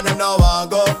come and them no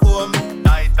want go home.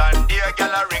 Night and day,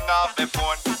 gyal a ring off me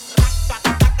phone.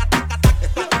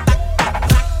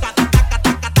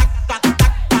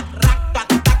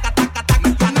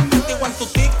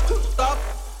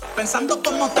 Pensando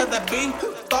cómo te desvisto.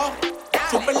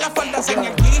 Sube las faldas en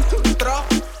el gistro.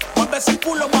 Mueve ese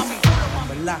culo, mami.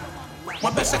 ¿Verdad?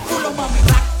 Mueve ese culo, mami.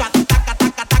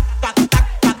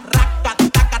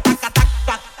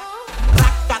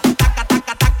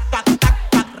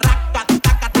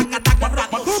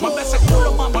 Mueve ese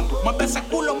culo, mami. Mueve ese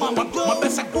culo, mami. Mueve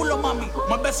ese culo, mami.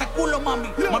 Mueve ese culo, mami.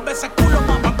 Mueve ese culo,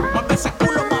 mami. Mueve ese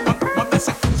culo, mami. Mueve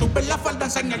ese. Sube las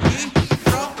faldas en el gistro.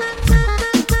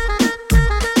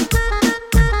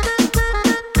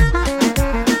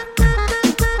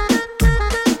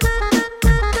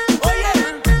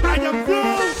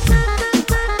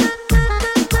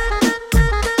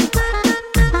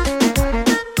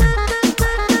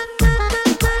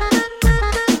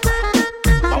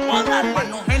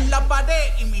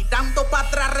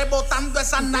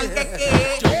 Esa nalga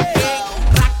que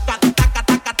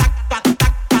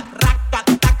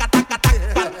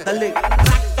dale.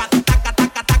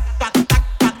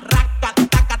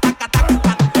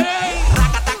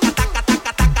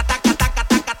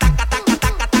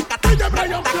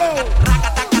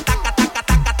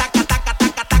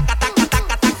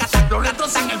 Los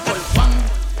retros en el polván,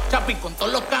 Chapi con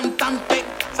todos los cantantes,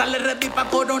 sale ready pa'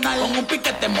 coronar con un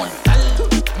piquete mortal,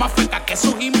 más feca que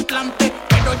sus implantes.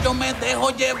 Pero yo me dejo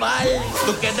llevar.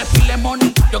 Tú quieres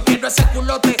filemoni, yo quiero ese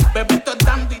culote. Bebé, esto es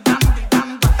dandy,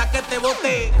 hasta que te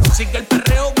bote. Sigue el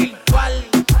perreo virtual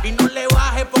y no le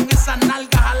baje, pon esas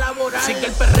nalgas a laborar. Sigue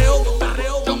el perreo,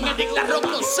 yo me digo la Rock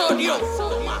Osorio,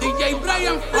 DJ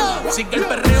Brian Flow. Sigue el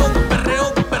perreo,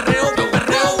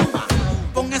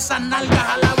 pon esas nalgas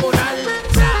a laborar.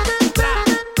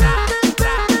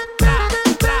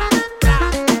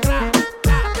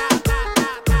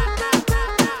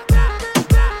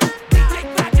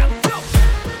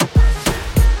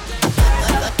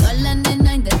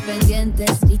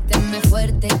 Gríteme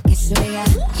fuerte que soy ya,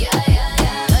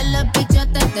 todos los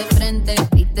pichotes de frente,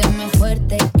 gríteme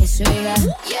fuerte que soy ya,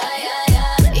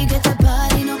 y que te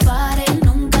pare y no pare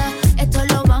nunca, esto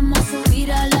lo vamos a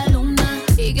subir a la luna,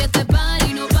 y que te pare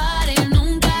y no pare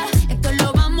nunca, esto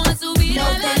lo vamos a subir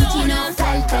a la luna. No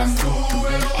faltan,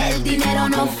 el dinero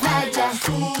no falla,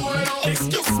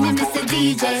 excuse me Mr.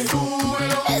 DJ,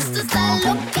 esto está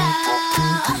loca,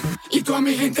 y toda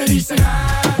mi gente dice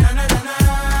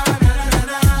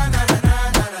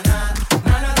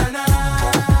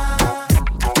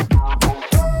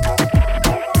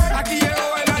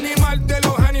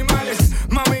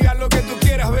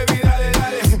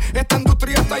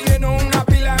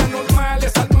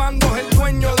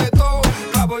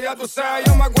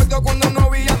yo me acuerdo cuando no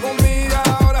había comida.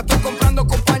 Ahora estoy comprando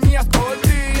compañías todo el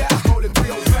día.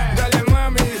 Dale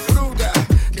mami, disfruta,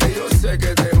 que yo sé que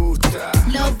te gusta.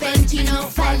 Los Benji no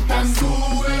faltan,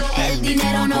 el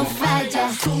dinero no falla.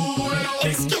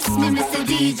 Excuse me Mr.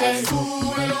 DJ,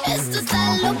 esto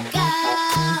está loca.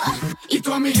 Y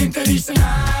toda mi gente dice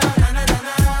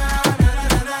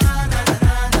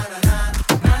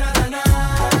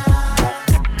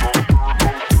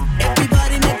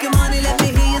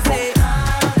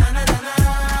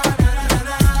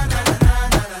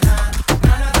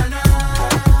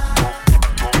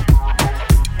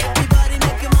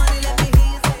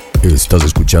Estás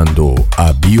escuchando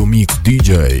a Biomix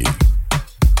DJ.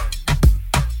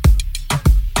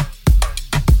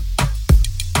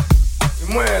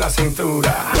 Mueve la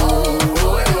cintura.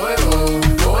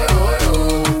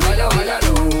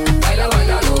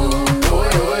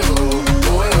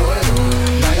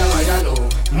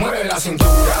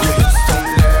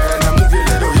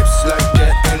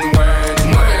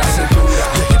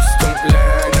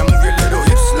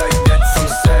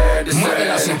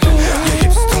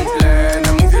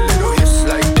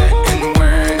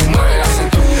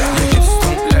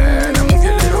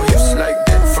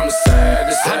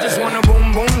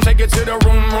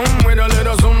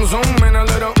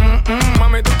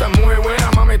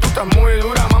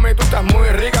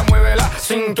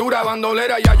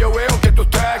 Bandolera, ya yo veo que tú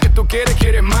estás, que tú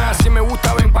quieres más. Si me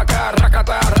gusta, ven pa' acá,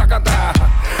 racata, racata.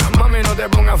 Mami, no te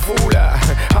pongas fula,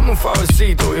 hazme un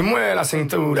favorcito y mueve la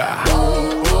cintura.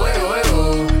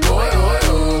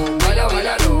 Baila,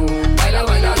 bailalo, baila,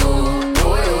 bailalo.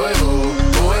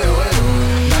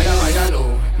 Baila,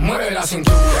 bailalo, mueve la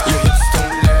cintura.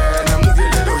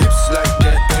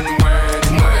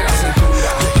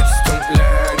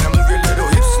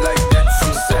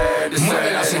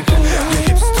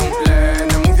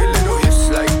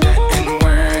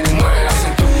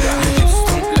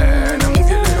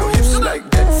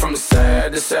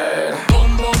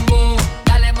 Boom, boom, boom,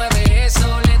 dale mueve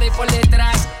eso, le doy por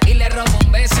detrás y le robo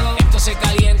un beso. Esto se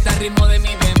calienta al ritmo de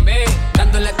mi bebé,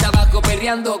 dándole hasta abajo,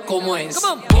 perreando como es.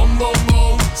 Boom, boom,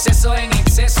 boom, seso en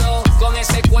exceso, con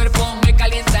ese cuerpo me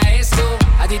calienta esto.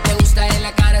 A ti te gusta en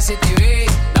la cara, se te ve,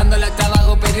 dándole hasta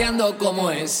abajo, perreando como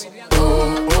es.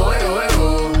 Baila,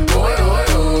 bailalo,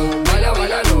 baila,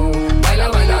 bailalo. Baila,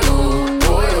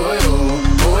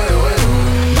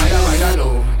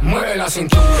 bailalo, mueve la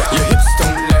cintura. Your hips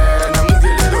don't lie, now move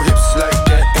your little hips like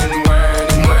that and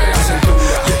whine. Mueve la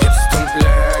cintura. Your hips don't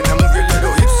lie, now move your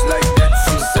little hips like that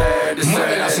from side to side.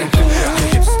 Mueve la cintura. Your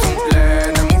hips don't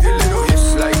lie, now move your little hips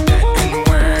like that and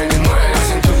whine. Mueve la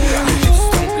cintura. Your hips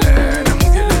don't lie, now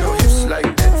move your little hips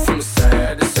like that from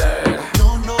side to side. No,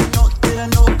 no, no, there are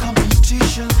no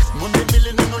competition. Money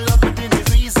million and no love within the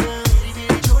reason.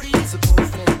 Jody is a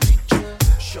perfect picture.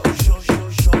 Show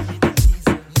me the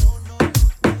reason. No, no,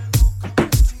 no, no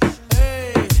competition.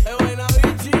 Hey, buena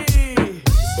bichi.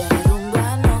 De rumba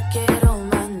no quiero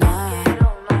más nada.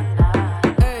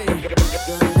 Hey,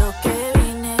 Yo lo que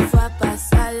vine fue a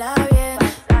pasarla bien.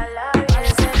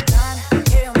 Parece tan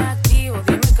que yo me activo.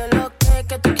 Dime que lo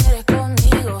que tú quieres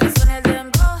conmigo. Que suene el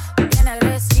dembow, bien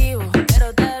agresivo.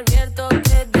 Pero te advierto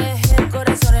que dejé el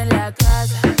corazón en la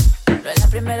casa. No es la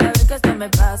primera vez que esto me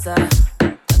pasa.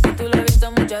 A tú lo he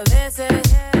visto muchas veces.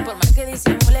 Por más que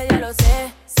disimule ya lo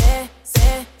sé.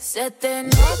 Se te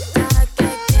nota que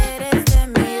quieres de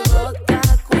mi boca.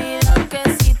 Cuidado que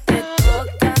si te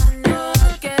toca no va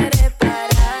a querer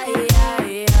parar.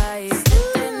 Se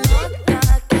te nota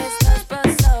que estás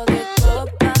pasado de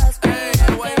copas.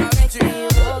 Cuidado que te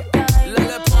equivocas y no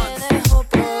te dejo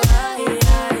probar.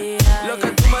 Lo que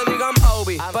tú me digas,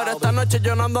 Obi. Pero esta noche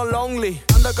yo no ando lonely.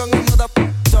 Ando con un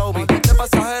Toby. De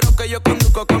pasajero que yo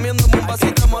conduzco, comiéndome un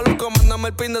vasito maluco. Mándame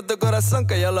el pin de tu corazón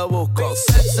que yo lo busco.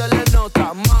 Se le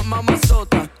nota,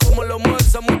 mamazota. Como lo mueve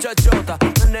esa muchachota.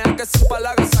 Menea que se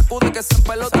empalaga, sacude que se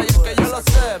pelota. Y es que yo lo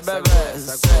sé, bebé.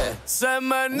 Se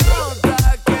me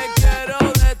nota que quiero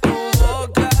de tu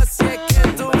boca. Si es que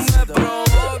tú me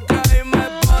provocas y me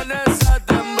pones a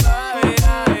temblar.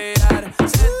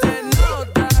 Se te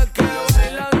nota que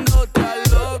bailando te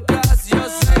locas. Yo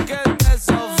sé que te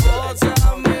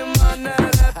sofoca mi manera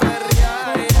de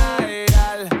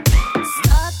perrear.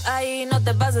 Stop ahí, no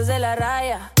te pases de la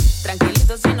raya.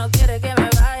 Tranquilito si no quieres que me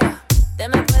vaya. Te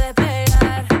me puedes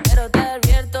pegar, pero te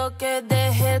advierto que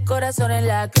dejé el corazón en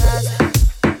la casa.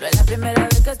 No es la primera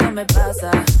vez que esto me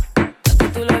pasa.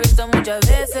 Tú lo he visto muchas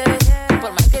veces.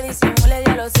 Por más que disimule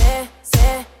ya lo sé.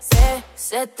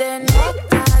 Se te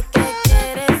nota que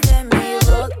quieres de mi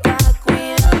boca.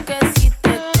 Cuidado que si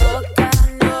te toca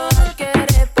no va a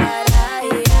querer parar.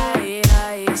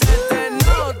 Se te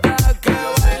nota que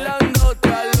bailando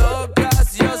te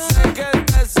locas. Yo sé que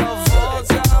te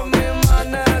sofoca mi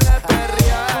manera de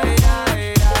perrear.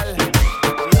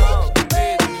 No,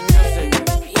 beat music.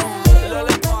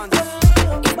 Lele Pons.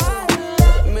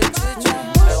 Mi chicha.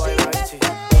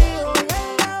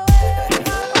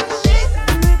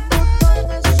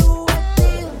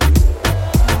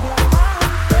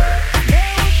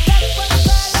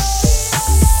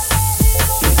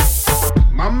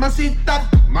 Mamacita,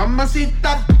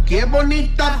 mamacita, qué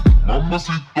bonita.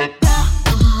 Mamacita.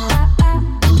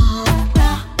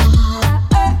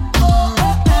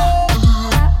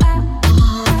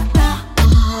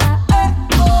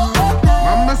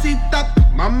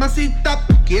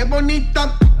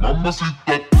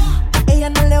 Ella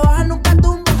no le baja nunca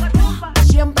tumba,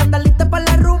 siempre anda lista para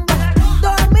la rumba.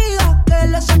 Dos amigas que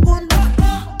le secundan,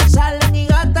 salen y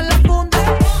gastan la funda.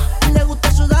 Le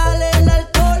gusta sudarle el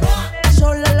alcohol,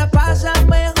 sola la pasa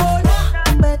mejor.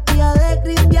 Vestida de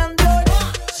Christian Dior,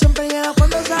 siempre llega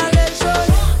cuando sale el sol.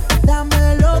 Dame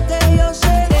de lo que yo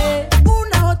sé,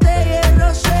 una botella de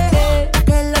rosé,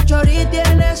 que la chori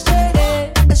tiene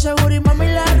sed. Ese booty mami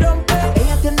la rompe.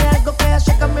 Ella tiene algo que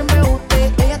hace que a mí me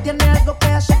guste. Ella tiene algo que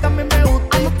hace que a mí me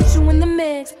guste. I'ma put you in the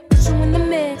mix, put you in the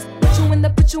mix, put you in the,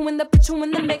 put you in the, put you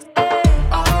in the mix.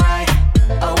 Alright,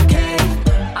 okay.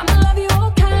 I'ma love you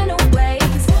all kind of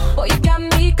ways. Boy, you got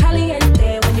me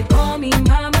caliente when you call me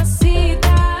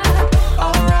mamacita.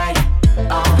 Alright,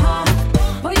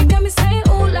 Boy, you got me saying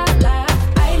ooh la la.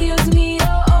 Ay, Dios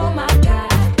mío, oh my God.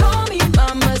 Call me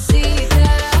mamacita.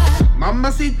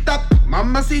 Mamacita,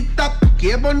 mamacita,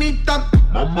 qué bonita.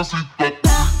 Mamacita.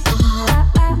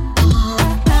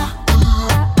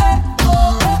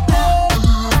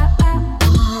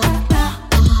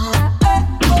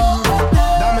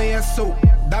 Dame eso,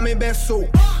 dame beso,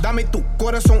 dame tu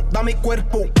corazón, dame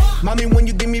cuerpo. Mami, when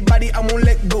you give me body, I won't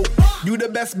let go. You the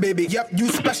best, baby, yep, you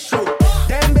special.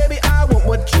 Damn, baby, I want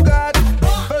what you got.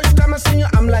 First time I seen you,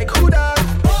 I'm like, who that?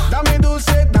 Dame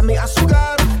dulce, dame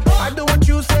azúcar. I do what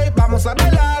you say, vamos a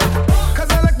bailar. Cause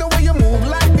I like the way you move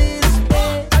like this.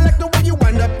 I like the way you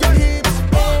wind up your hips.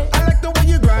 I like the way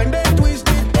you grind and twist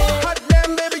it. Hot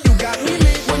damn, baby, you got me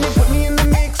lit. When you put me in the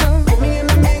mix, put me in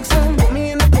the mix, put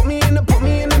me in the, put me in the, put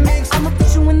me in the mix. I'ma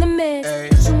put you in the mix,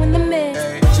 put you in the mix,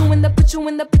 put you in the, put you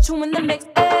in the, put you in the mix.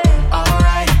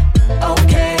 Alright,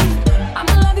 okay.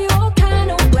 I'ma love you all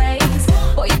kind of ways.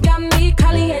 Boy, you got me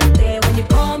caliente when you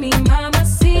call me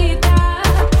mamacita.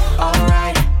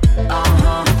 Alright,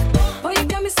 Boy, you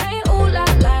got me saying ooh la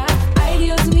la. Ay,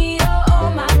 Dios mío,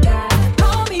 oh my God.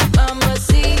 Call me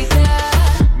mamacita.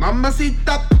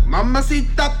 Mamacita,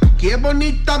 mamacita, qué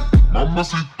bonita.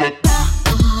 Mamacita.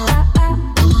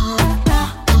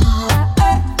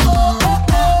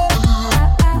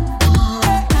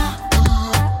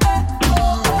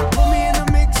 Put me in the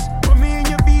mix, put me in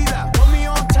your vida, put me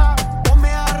on top, ponme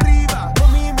arriba, put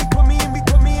me in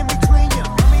between ya.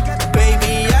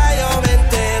 Baby, ya yo me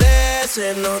enteré,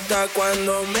 se nota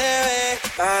cuando me ves.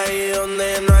 Ahí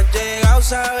donde no has llegado,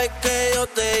 sabes que yo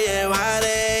te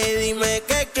llevaré. Y dime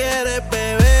qué quieres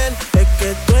beber, es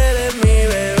que tú eres mi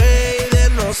bebé. Y de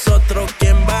nosotros,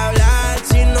 ¿quién va a hablar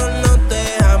si no nos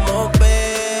dejamos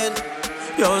ver?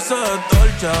 Yo sé de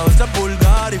torcha, a veces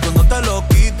vulgar. Y cuando te lo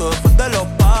quito, después de los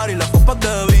paris, las copas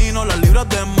de vino, las libras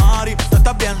de mari. Tú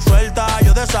estás bien suelta,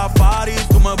 yo de safari.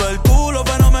 Tú me ves el culo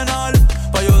fenomenal,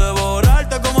 pa' yo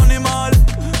devorarte como animal.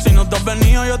 Si no te has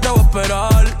venido, yo te voy a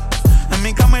esperar. En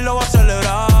mi cama y lo voy a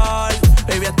celebrar.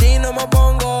 Baby, a ti no me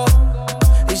pongo,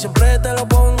 y siempre te lo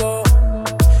pongo.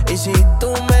 Y si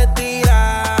tú me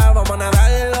tiras, vamos a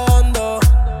nadar en lo hondo.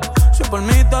 Si por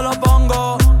mí te lo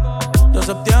pongo, de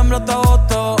septiembre hasta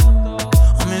agosto.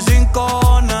 A mis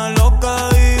rincones, lo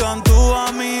que digan tu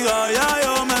amiga, ya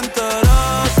yo me enteré.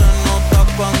 Se nota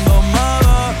cuando me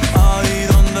ves, ahí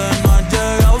donde no has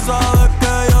llegado, sabes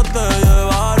que yo te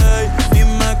llevaré.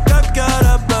 Dime qué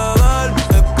quieres beber,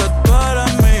 es que tú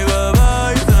eres mi bebé.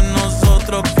 Y de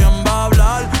nosotros, ¿quién va a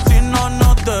hablar si no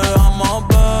nos dejamos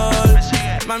ver?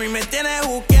 Mami, me tienes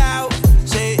buqueado,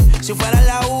 sí. Si fuera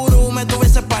la Uru, me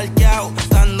tuviese parqueado.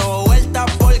 Dando vueltas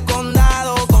por el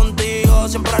condado, contigo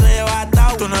siempre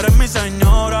arrebatado. Tú no eres mi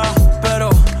señora, pero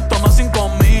toma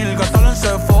 5,000, gástalo en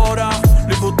Sephora.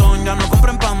 Louis Vuitton ya no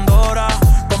compra en Pandora.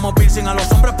 Como piercing a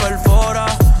los hombres perfora.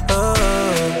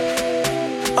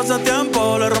 Hace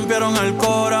tiempo le rompieron el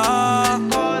cora.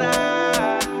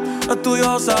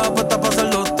 Estudiosa, puesta para ser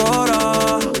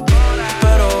doctora.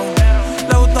 Pero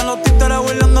le gustan los títeres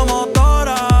huirleando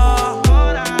motora.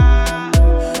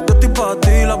 Yo estoy pa'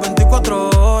 ti las 24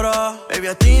 horas. Baby,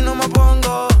 a ti no me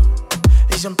pongo,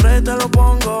 y siempre te lo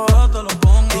pongo.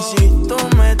 Y si tú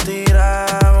me tiras,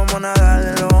 vamos a nadar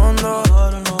en lo hondo.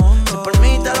 Si por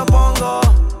mí te lo pongo,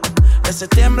 de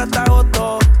septiembre hasta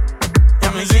agosto. Y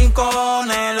a mis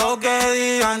rincones, lo que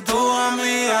digan tu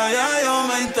amiga, ya yo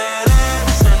me enteré.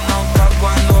 Se nota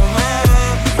cuando me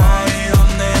ves, ahí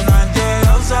donde no has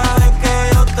llegado, sabes que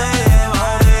yo te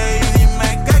llevaré. Y dime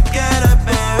qué quieres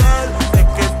beber, es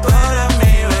que tú eres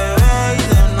mi bebé. Y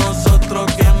de nosotros,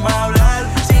 ¿quién va a hablar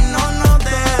si no nos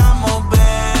dejamos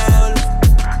ver?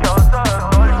 Yo sé de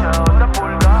torcha, yo sé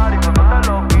vulgar. Y cuando te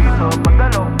lo quito, después de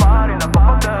los paris, las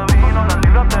copas de vino, las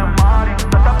libras de mari.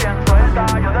 Tú estás bien suelta,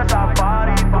 yo de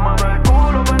safari. Tú me ves el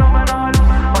culo fenomenal,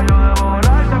 pa' yo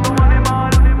devorarte como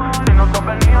animal.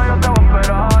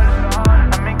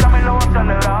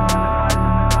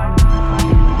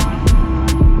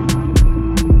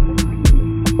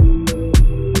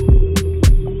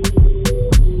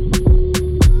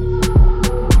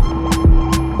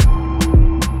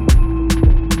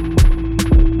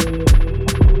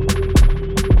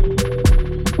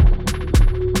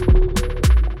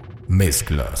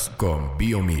 Mezclas con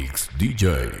Biomix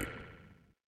DJ.